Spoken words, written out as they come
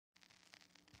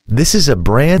This is a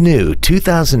brand new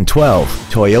 2012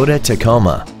 Toyota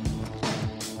Tacoma.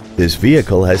 This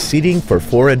vehicle has seating for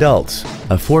 4 adults,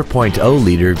 a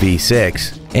 4.0-liter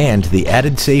V6, and the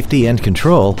added safety and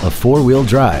control of 4-wheel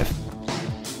drive.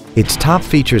 Its top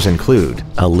features include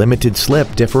a limited slip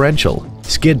differential,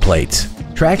 skid plates,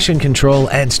 traction control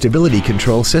and stability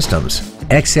control systems,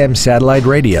 XM satellite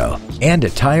radio, and a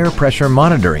tire pressure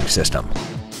monitoring system.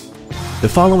 The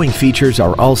following features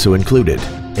are also included: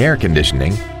 air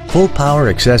conditioning, full power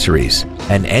accessories,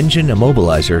 an engine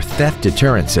immobilizer theft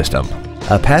deterrent system,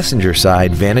 a passenger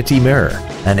side vanity mirror,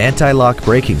 an anti-lock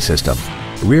braking system,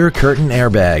 rear curtain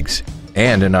airbags,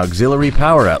 and an auxiliary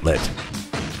power outlet.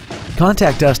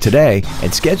 Contact us today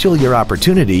and schedule your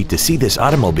opportunity to see this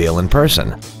automobile in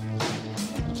person.